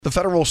The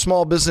Federal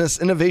Small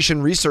Business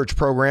Innovation Research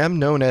Program,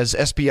 known as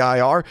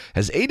SBIR,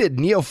 has aided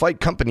neophyte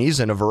companies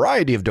in a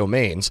variety of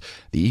domains.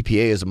 The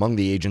EPA is among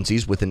the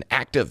agencies with an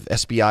active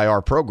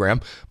SBIR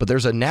program, but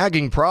there's a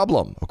nagging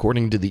problem.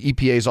 According to the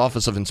EPA's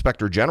Office of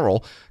Inspector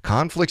General,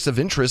 conflicts of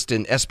interest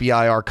in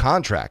SBIR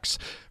contracts.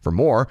 For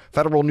more,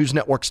 Federal News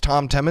Network's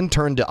Tom Temin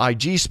turned to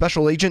IG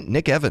Special Agent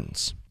Nick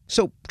Evans.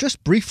 So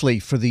just briefly,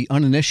 for the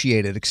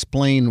uninitiated,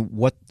 explain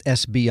what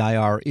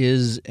SBIR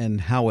is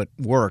and how it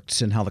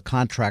works and how the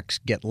contracts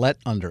get let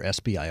under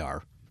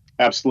SBIR.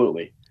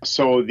 Absolutely.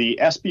 So the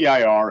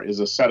SBIR is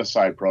a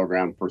set-aside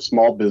program for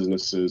small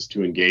businesses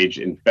to engage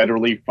in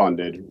federally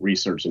funded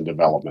research and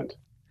development.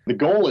 The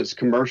goal is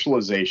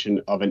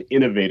commercialization of an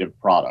innovative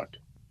product.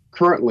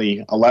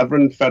 Currently,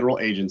 11 federal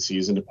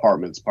agencies and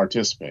departments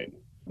participate.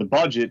 The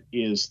budget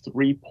is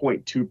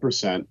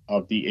 3.2%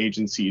 of the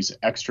agency's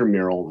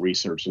extramural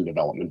research and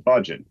development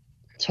budget.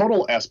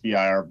 Total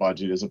SBIR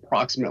budget is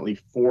approximately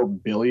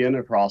 $4 billion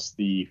across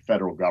the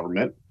federal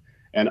government.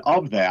 And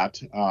of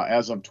that,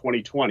 as of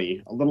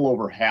 2020, a little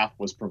over half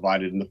was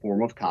provided in the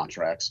form of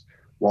contracts,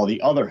 while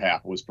the other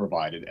half was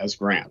provided as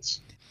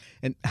grants.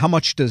 And how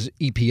much does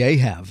EPA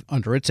have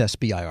under its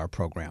SBIR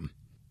program?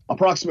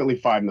 Approximately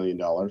 $5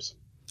 million.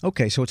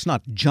 Okay, so it's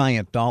not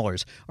giant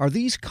dollars. Are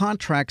these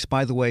contracts,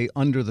 by the way,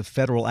 under the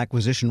Federal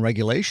Acquisition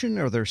Regulation,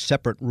 or are there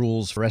separate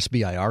rules for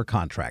SBIR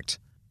contracts?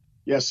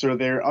 Yes, sir.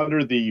 They're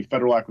under the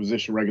Federal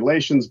Acquisition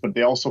Regulations, but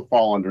they also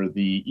fall under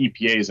the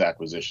EPA's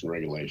acquisition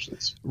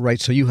regulations.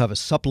 Right, so you have a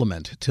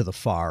supplement to the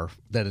FAR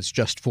that is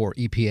just for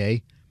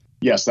EPA?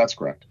 Yes, that's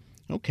correct.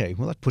 Okay,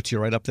 well, that puts you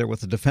right up there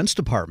with the Defense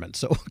Department,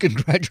 so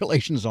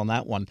congratulations on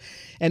that one.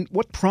 And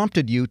what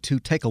prompted you to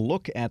take a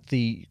look at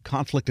the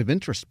conflict of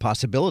interest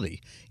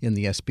possibility in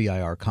the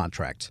SBIR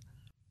contracts?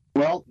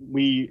 Well,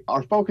 we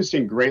are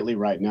focusing greatly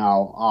right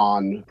now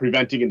on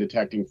preventing and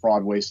detecting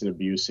fraud, waste, and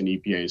abuse in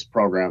EPA's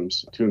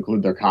programs to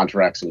include their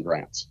contracts and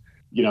grants.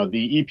 You know,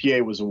 the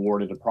EPA was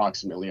awarded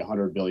approximately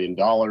 $100 billion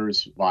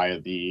via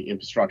the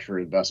Infrastructure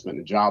Investment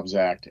and Jobs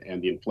Act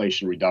and the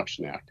Inflation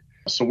Reduction Act.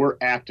 So we're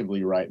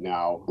actively right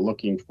now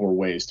looking for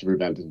ways to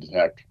prevent and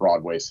detect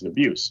fraud, waste, and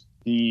abuse.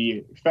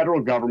 The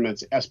federal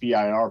government's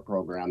SBIR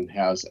program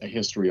has a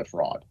history of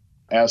fraud.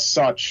 As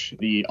such,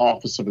 the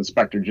Office of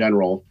Inspector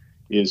General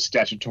is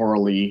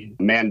statutorily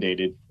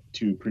mandated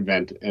to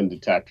prevent and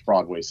detect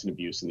fraud, waste, and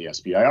abuse in the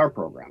SBIR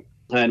program.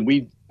 And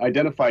we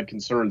identified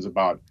concerns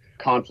about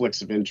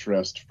conflicts of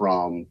interest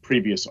from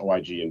previous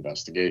OIG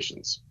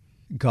investigations.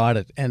 Got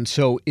it. And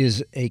so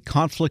is a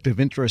conflict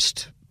of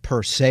interest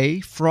per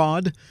se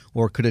fraud,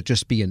 or could it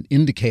just be an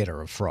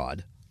indicator of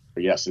fraud?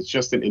 Yes, it's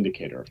just an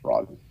indicator of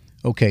fraud.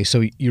 Okay,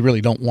 so you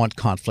really don't want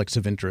conflicts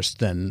of interest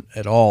then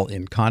at all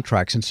in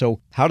contracts. And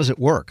so how does it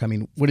work? I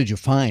mean, what did you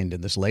find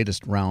in this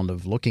latest round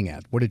of looking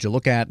at? What did you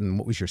look at and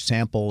what was your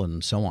sample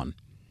and so on?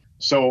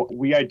 So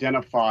we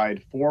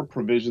identified 4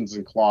 provisions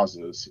and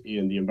clauses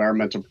in the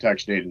Environmental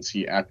Protection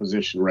Agency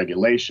acquisition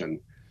regulation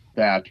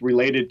that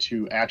related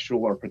to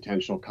actual or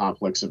potential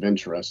conflicts of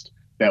interest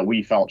that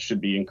we felt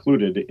should be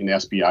included in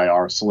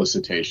SBIR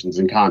solicitations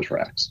and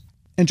contracts.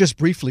 And just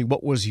briefly,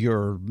 what was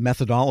your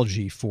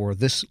methodology for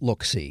this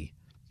look-see?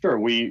 Sure.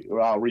 We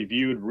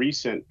reviewed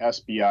recent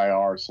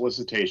SBIR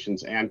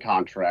solicitations and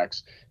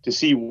contracts to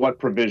see what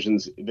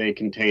provisions they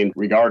contained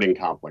regarding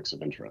conflicts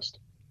of interest.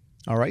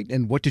 All right.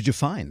 And what did you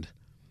find?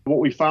 What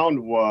we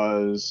found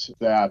was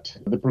that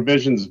the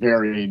provisions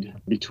varied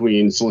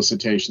between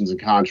solicitations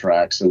and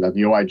contracts, and that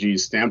the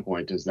OIG's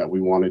standpoint is that we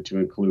wanted to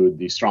include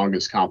the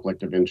strongest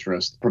conflict of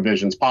interest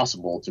provisions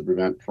possible to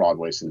prevent fraud,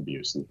 waste, and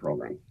abuse in the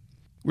program.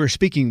 We're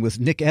speaking with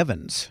Nick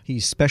Evans.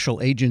 He's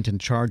Special Agent in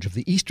charge of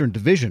the Eastern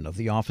Division of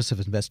the Office of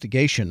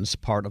Investigations,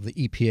 part of the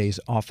EPA's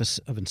Office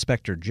of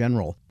Inspector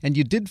General. And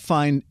you did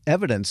find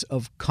evidence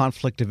of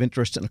conflict of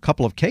interest in a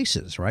couple of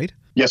cases, right?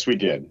 Yes, we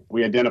did.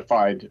 We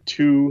identified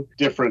 2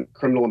 different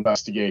criminal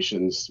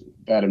investigations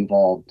that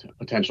involved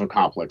potential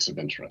conflicts of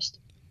interest.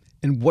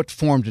 And what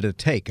form did it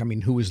take? I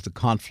mean, who was the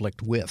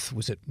conflict with?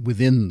 Was it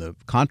within the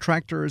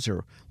contractors,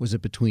 or was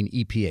it between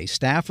EPA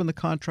staff and the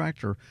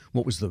contractor?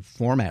 What was the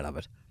format of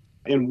it?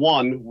 In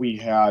one, we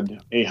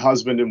had a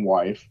husband and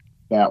wife,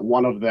 that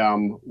one of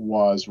them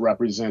was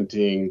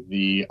representing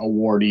the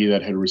awardee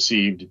that had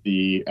received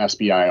the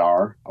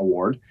SBIR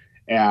award,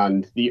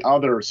 and the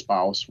other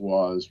spouse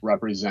was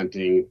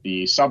representing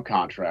the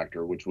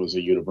subcontractor, which was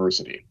a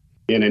university.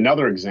 In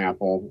another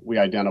example, we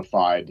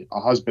identified a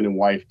husband and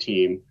wife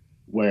team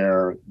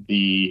where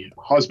the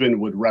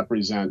husband would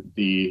represent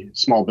the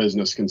small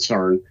business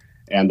concern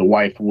and the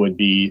wife would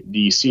be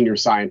the senior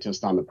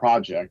scientist on the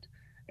project.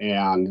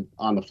 And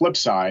on the flip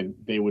side,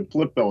 they would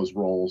flip those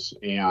roles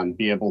and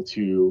be able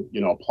to,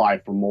 apply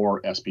for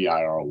more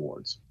SBIR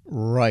awards.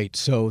 Right.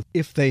 So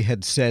if they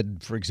had said,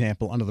 for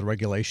example, under the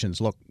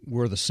regulations, look,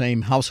 we're the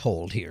same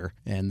household here,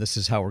 and this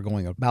is how we're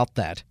going about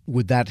that,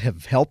 would that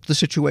have helped the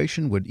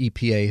situation? Would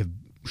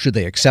should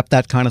they accept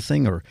that kind of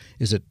thing? Or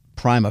is it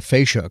prima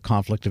facie a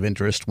conflict of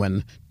interest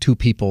when 2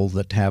 people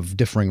that have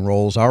differing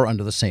roles are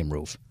under the same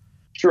roof?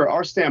 Sure.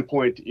 Our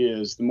standpoint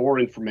is the more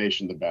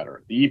information, the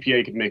better. The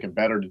EPA could make a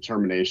better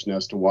determination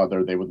as to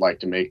whether they would like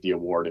to make the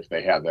award if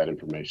they had that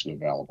information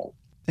available.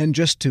 And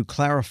just to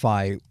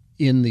clarify,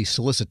 in the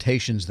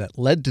solicitations that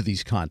led to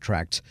these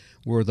contracts,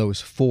 were those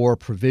 4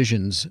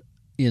 provisions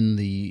in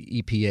the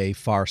EPA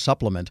FAR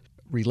supplement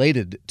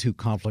related to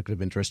conflict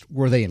of interest,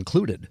 were they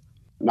included?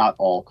 Not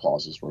all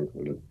clauses were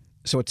included.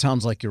 So it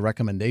sounds like your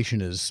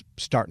recommendation is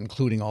start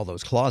including all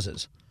those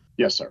clauses.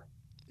 Yes, sir.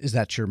 Is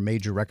that your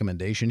major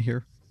recommendation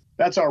here?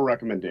 That's our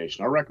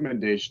recommendation. Our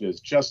recommendation is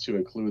just to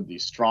include the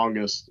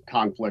strongest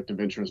conflict of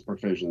interest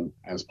provision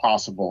as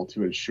possible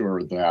to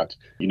ensure that,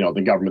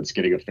 the government's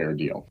getting a fair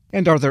deal.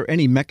 And are there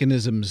any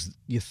mechanisms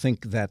you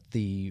think that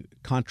the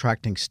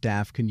contracting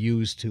staff can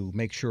use to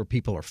make sure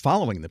people are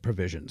following the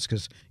provisions?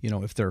 Because,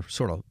 if they're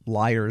sort of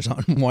liars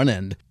on one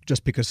end,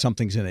 just because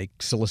something's in a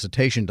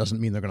solicitation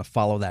doesn't mean they're going to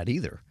follow that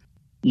either.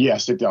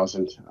 Yes, it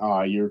doesn't.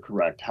 You're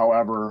correct.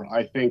 However,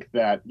 I think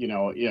that,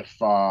 if,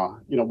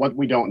 what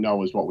we don't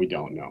know is what we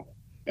don't know.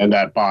 And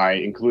that by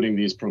including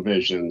these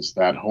provisions,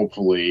 that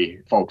hopefully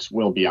folks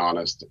will be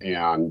honest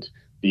and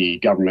the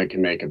government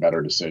can make a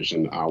better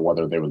decision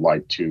whether they would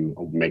like to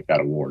make that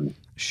award.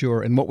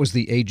 Sure. And what was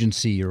the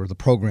agency or the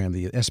program,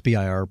 the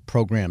SBIR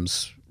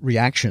program's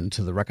reaction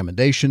to the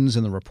recommendations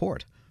in the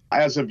report?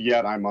 As of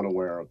yet, I'm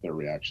unaware of their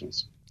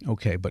reactions.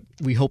 Okay, but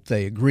we hope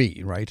they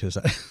agree, right? Is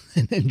that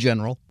in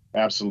general?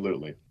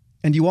 Absolutely.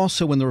 And you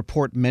also, in the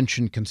report,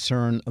 mentioned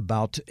concern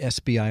about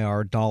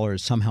SBIR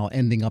dollars somehow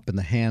ending up in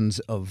the hands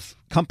of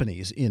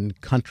companies in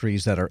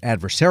countries that are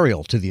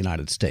adversarial to the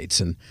United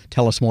States. And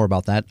tell us more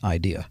about that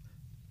idea.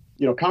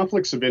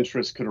 Conflicts of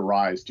interest could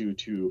arise due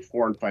to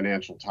foreign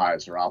financial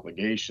ties or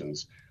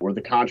obligations where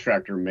the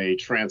contractor may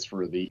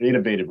transfer the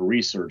innovative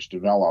research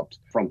developed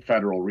from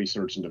federal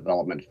research and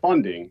development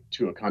funding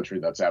to a country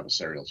that's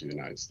adversarial to the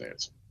United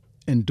States.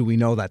 And do we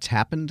know that's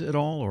happened at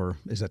all, or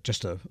is that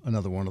just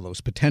another one of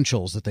those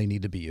potentials that they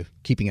need to be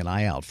keeping an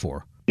eye out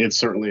for? It's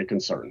certainly a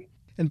concern.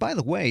 And by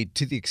the way,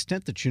 to the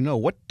extent that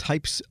what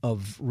types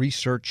of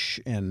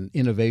research and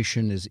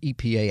innovation is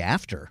EPA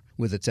after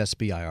with its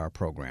SBIR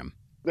program?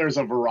 There's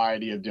a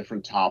variety of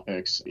different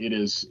topics. It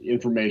is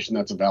information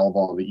that's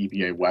available on the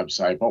EPA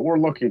website. What we're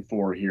looking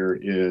for here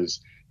is,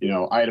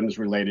 items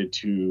related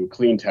to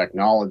clean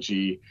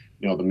technology,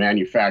 the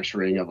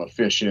manufacturing of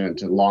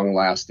efficient and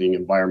long-lasting,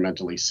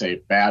 environmentally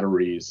safe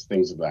batteries,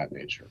 things of that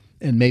nature.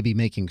 And maybe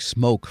making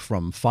smoke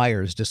from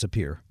fires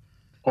disappear.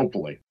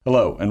 Hopefully.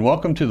 Hello, and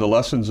welcome to the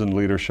Lessons in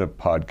Leadership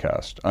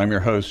podcast. I'm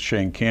your host,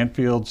 Shane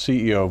Canfield,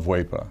 CEO of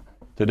WEPA.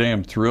 Today,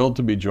 I'm thrilled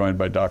to be joined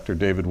by Dr.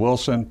 David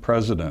Wilson,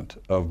 president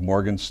of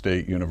Morgan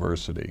State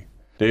University.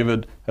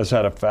 David has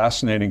had a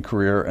fascinating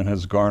career and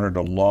has garnered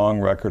a long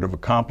record of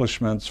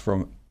accomplishments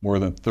from more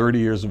than 30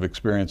 years of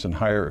experience in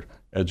higher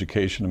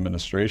education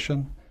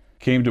administration.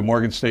 Came to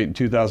Morgan State in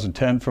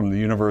 2010 from the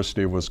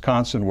University of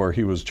Wisconsin, where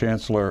he was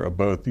chancellor of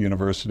both the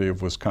University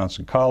of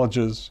Wisconsin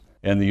Colleges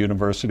and the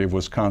University of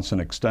Wisconsin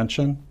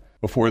Extension.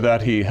 Before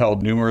that, he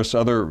held numerous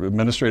other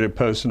administrative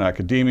posts in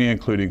academia,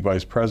 including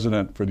vice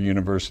president for the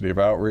University of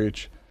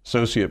Outreach,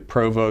 associate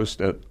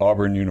provost at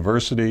Auburn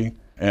University,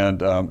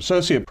 and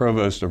associate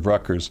provost of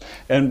Rutgers.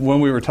 And when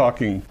we were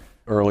talking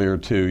earlier,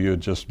 too, you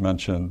had just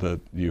mentioned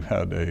that you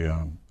had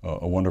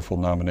a wonderful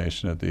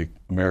nomination at the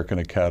American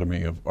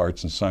Academy of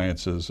Arts and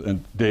Sciences.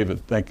 And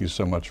David, thank you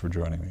so much for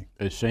joining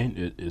me. Shane,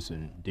 it is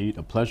indeed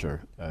a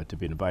pleasure to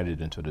be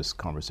invited into this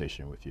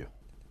conversation with you.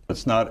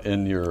 It's not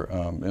in your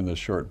in the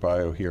short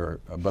bio here,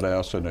 but I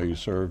also know you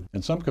served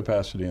in some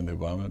capacity in the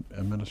Obama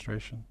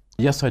administration.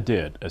 Yes, I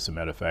did, as a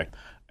matter of fact.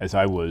 As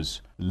I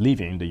was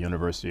leaving the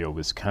University of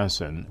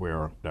Wisconsin,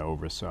 where I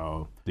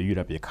oversaw the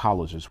UW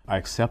colleges, I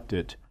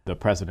accepted the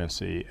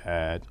presidency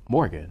at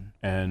Morgan.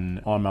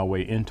 And on my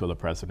way into the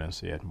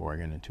presidency at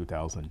Morgan in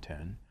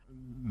 2010,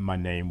 my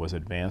name was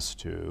advanced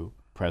to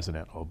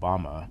President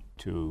Obama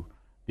to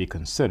be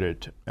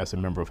considered as a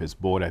member of his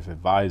board of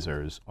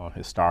advisors on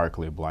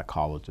historically black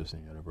colleges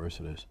and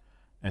universities.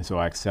 And so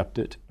I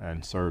accepted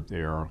and served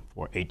there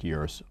for 8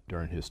 years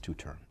during his 2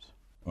 terms.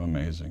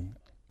 Amazing.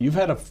 You've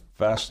had a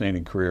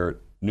fascinating career at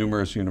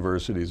numerous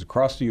universities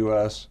across the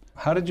U.S.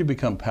 How did you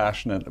become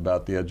passionate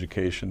about the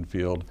education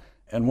field,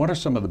 and what are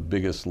some of the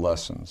biggest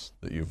lessons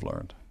that you've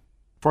learned?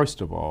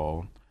 First of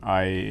all,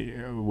 I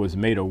was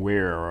made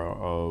aware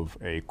of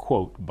a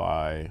quote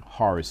by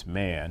Horace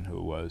Mann,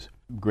 who was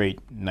a great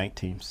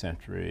 19th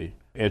century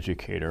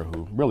educator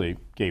who really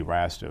gave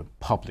rise to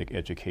public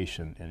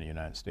education in the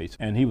United States.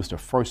 And he was the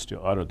first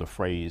to utter the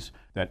phrase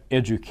that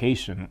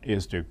education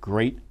is the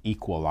great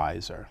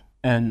equalizer.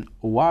 And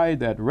why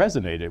that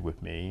resonated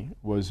with me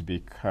was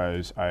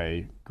because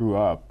I grew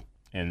up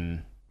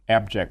in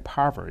abject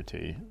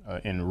poverty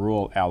in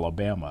rural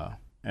Alabama,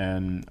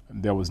 and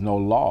there was no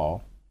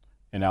law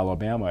in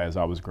Alabama as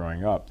I was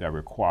growing up that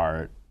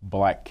required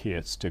black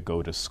kids to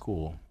go to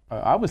school.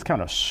 I was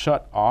kind of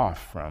shut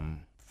off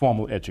from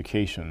formal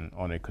education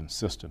on a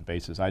consistent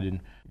basis. I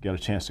didn't get a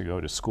chance to go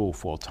to school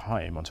full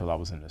time until I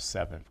was in the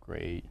 7th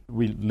grade.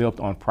 We lived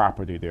on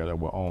property there that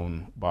were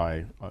owned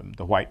by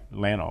the white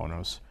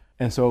landowners.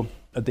 And so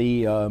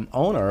the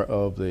owner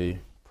of the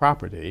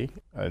property,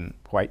 a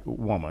white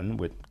woman,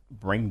 would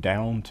bring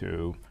down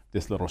to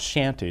this little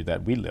shanty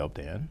that we lived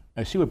in,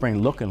 and she would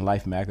bring Look and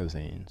Life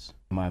magazines.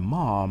 My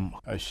mom,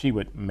 she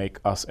would make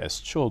us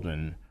as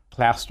children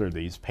plaster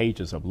these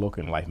pages of Look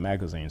and Life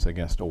magazines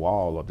against the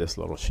wall of this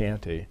little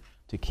shanty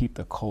to keep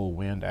the cold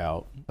wind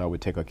out. I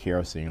would take a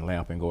kerosene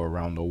lamp and go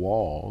around the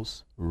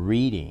walls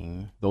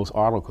reading those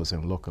articles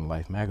in Look and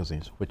Life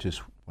magazines, which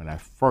is when I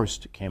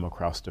first came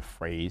across the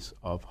phrase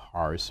of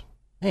Horace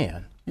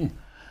Mann.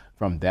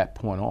 From that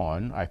point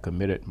on, I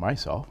committed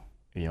myself,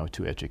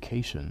 to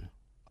education.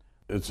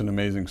 It's an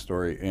amazing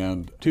story,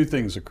 and two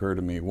things occur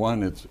to me.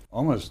 One, it's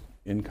almost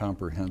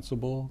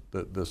incomprehensible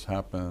that this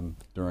happened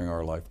during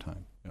our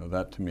lifetime.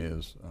 That to me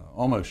is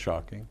almost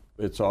shocking.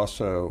 It's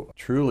also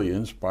truly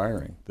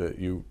inspiring that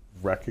you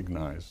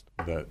recognized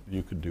that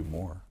you could do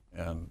more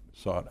and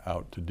sought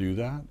out to do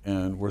that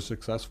and were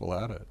successful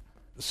at it.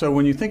 So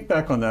when you think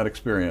back on that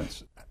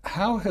experience,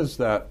 how has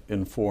that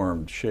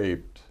informed,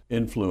 shaped,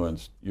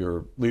 influenced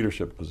your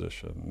leadership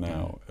position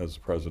now as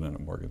president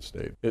of Morgan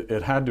State?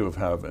 It had to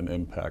have an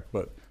impact,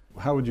 but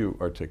how would you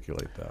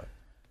articulate that?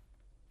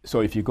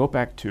 So if you go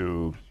back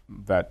to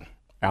that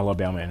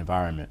Alabama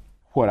environment,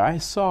 what I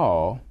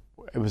saw,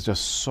 it was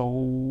just so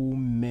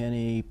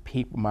many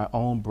people, my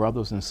own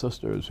brothers and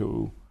sisters,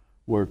 who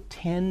were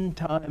 10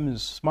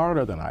 times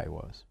smarter than I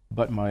was.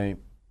 But my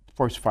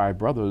first 5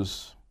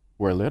 brothers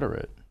were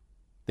illiterate.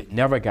 They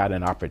never got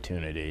an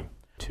opportunity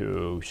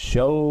to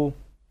show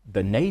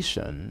the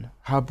nation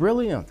how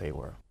brilliant they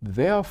were.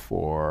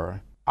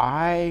 Therefore,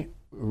 I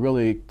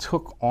really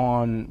took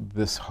on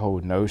this whole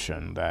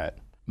notion that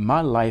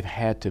my life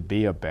had to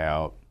be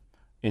about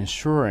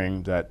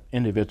ensuring that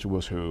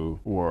individuals who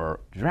were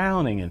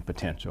drowning in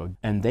potential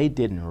and they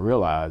didn't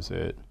realize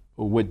it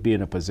would be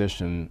in a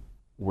position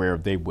where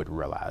they would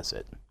realize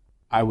it.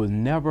 I was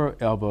never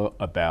ever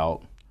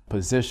about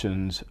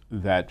positions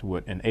that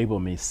would enable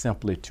me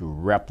simply to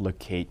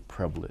replicate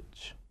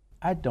privilege.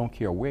 I don't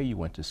care where you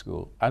went to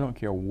school. I don't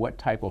care what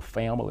type of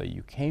family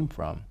you came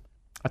from.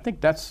 I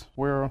think that's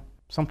where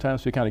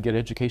sometimes we kind of get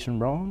education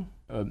wrong.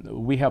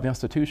 We have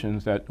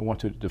institutions that want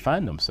to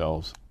define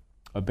themselves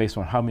based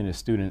on how many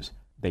students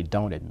they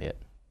don't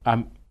admit.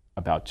 I'm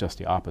about just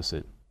the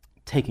opposite,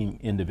 taking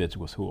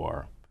individuals who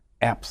are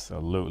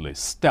absolutely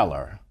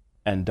stellar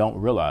and don't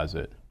realize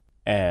it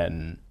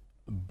and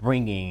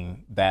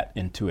bringing that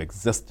into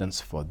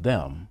existence for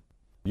them.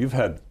 You've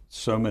had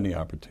so many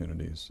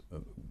opportunities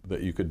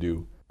that you could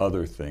do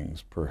other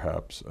things,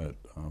 perhaps at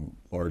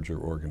larger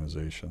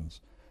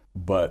organizations,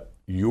 but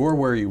you're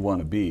where you want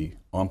to be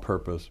on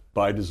purpose,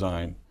 by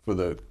design, for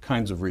the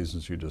kinds of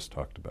reasons you just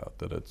talked about,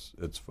 that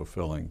it's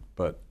fulfilling.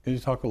 But can you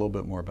talk a little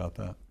bit more about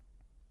that?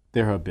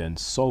 There have been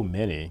so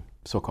many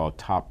so-called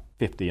top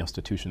 50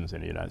 institutions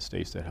in the United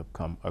States that have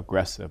come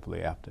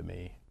aggressively after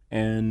me.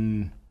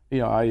 And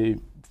I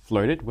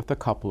flirted with a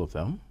couple of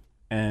them,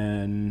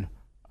 and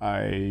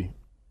I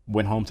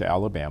went home to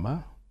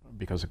Alabama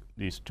because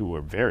these two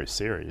were very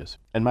serious.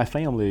 And my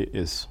family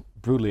is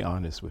brutally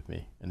honest with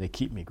me, and they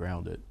keep me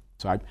grounded.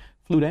 So I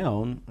flew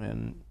down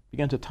and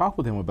began to talk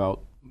with them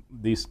about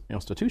these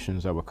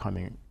institutions that were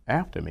coming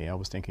after me. I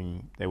was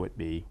thinking they would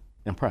be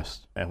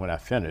impressed. And when I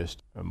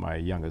finished, my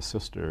youngest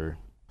sister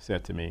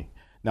said to me,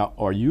 "Now,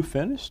 are you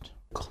finished?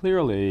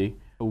 Clearly,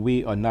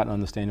 we are not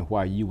understanding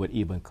why you would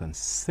even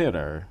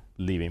consider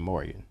leaving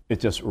Morgan." It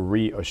just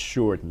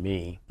reassured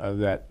me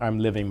that I'm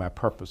living my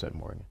purpose at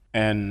Morgan.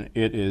 And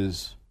it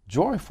is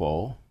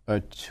joyful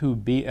to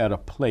be at a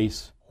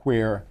place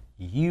where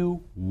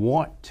you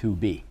want to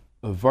be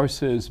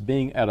versus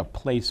being at a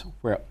place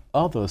where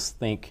others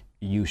think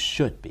you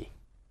should be.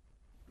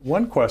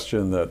 One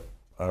question that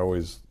I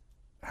always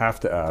have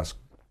to ask,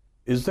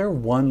 is there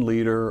one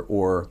leader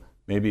or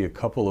maybe a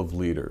couple of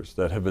leaders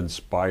that have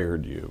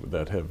inspired you,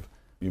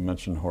 you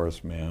mentioned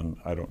Horace Mann,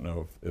 I don't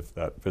know if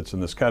that fits in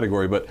this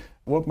category, but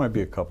what might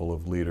be a couple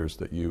of leaders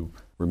that you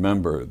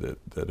remember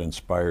that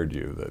inspired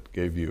you, that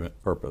gave you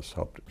purpose,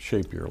 helped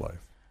shape your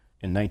life?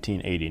 In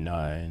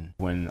 1989,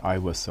 when I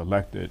was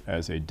selected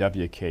as a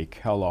W.K.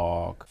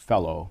 Kellogg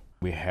Fellow,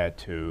 we had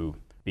to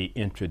be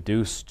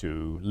introduced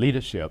to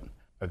leadership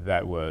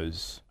that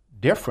was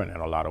different in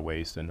a lot of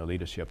ways than the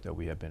leadership that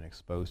we had been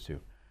exposed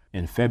to.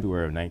 In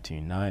February of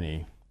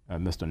 1990,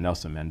 Mr.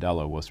 Nelson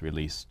Mandela was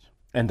released.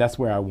 And that's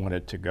where I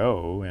wanted to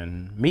go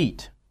and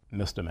meet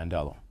Mr.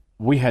 Mandela.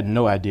 We had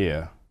no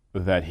idea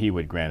that he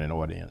would grant an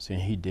audience,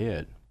 and he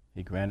did.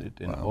 He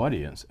granted an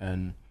audience,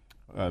 and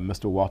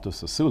Mr. Walter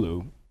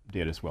Sisulu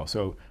did as well.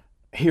 So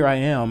here I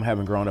am,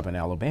 having grown up in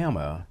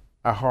Alabama.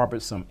 I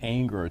harbored some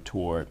anger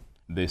toward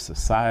the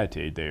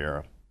society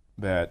there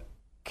that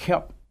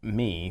kept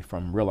me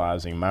from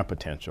realizing my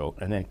potential,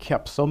 and then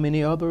kept so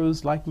many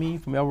others like me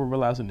from ever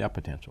realizing their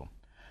potential.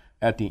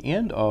 At the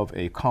end of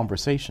a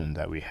conversation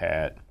that we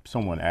had,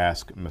 someone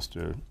asked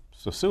Mr.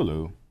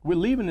 Sisulu, "We're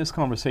leaving this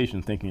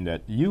conversation thinking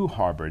that you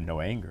harbor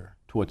no anger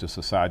towards a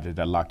society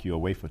that locked you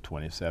away for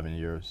 27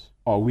 years.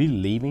 Are we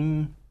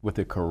leaving with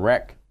the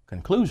correct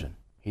conclusion?"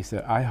 He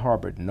said, I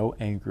harbored no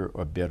anger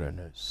or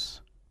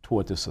bitterness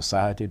toward the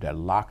society that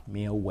locked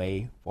me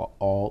away for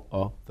all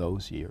of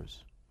those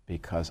years,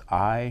 because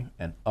I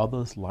and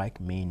others like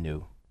me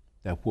knew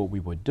that what we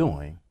were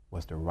doing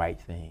was the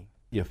right thing.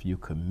 If you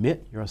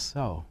commit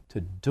yourself to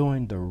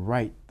doing the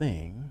right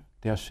thing,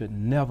 there should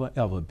never,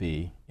 ever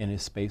be any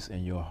space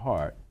in your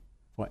heart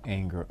for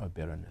anger or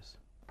bitterness.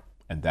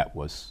 And that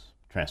was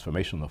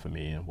transformational for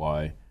me, and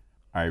why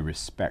I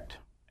respect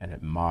and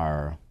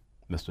admire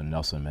Mr.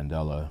 Nelson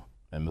Mandela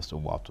and Mr.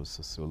 Walter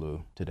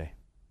Sisulu today.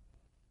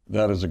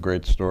 That is a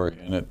great story,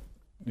 and it,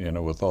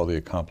 with all the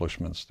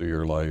accomplishments through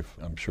your life,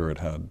 I'm sure it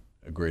had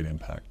a great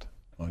impact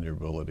on your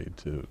ability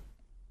to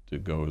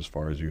go as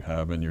far as you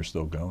have, and you're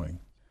still going.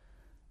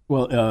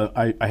 Well,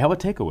 I have a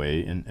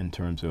takeaway in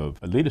terms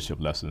of leadership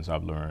lessons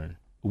I've learned.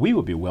 We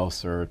would be well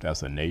served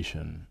as a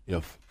nation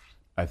if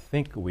I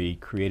think we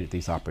created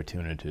these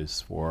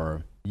opportunities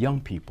for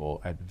young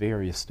people at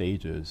various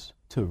stages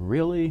to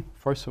really,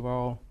 first of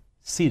all,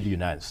 see the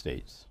United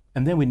States.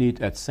 And then we need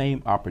that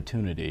same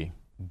opportunity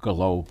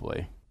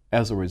globally.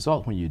 As a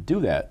result, when you do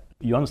that,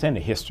 you understand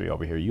the history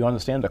over here, you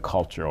understand the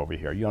culture over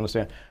here, and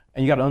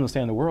you got to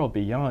understand the world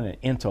beyond an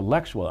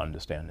intellectual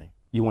understanding.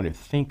 You want to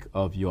think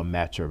of your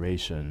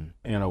maturation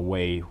in a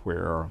way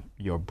where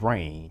your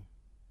brain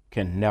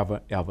can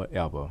never, ever,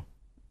 ever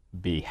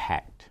be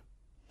hacked.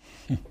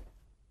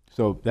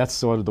 So that's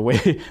sort of the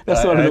way.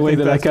 That's sort of the way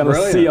that I kind of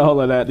see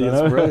all of that.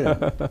 That's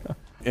brilliant.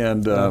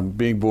 And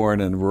being born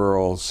in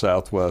rural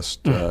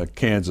Southwest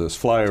Kansas,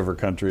 flyover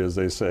country, as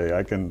they say,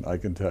 I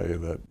can tell you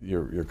that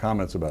your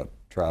comments about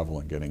travel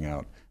and getting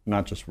out,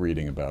 not just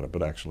reading about it,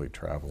 but actually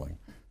traveling,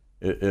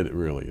 it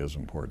really is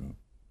important.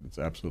 It's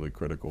absolutely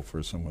critical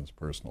for someone's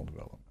personal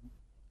development.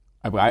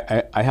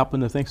 I happen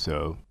to think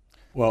so.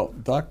 Well,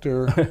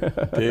 Dr.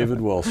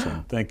 David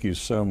Wilson, thank you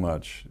so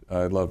much.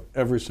 I love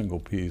every single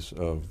piece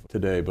of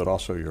today, but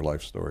also your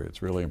life story.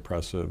 It's really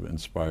impressive,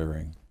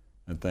 inspiring,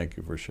 and thank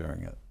you for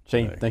sharing it.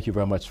 Shane, today. Thank you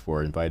very much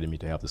for inviting me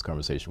to have this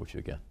conversation with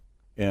you again.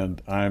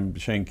 And I'm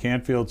Shane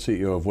Canfield,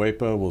 CEO of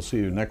WEPA. We'll see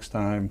you next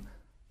time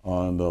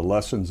on the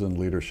Lessons in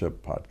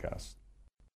Leadership podcast.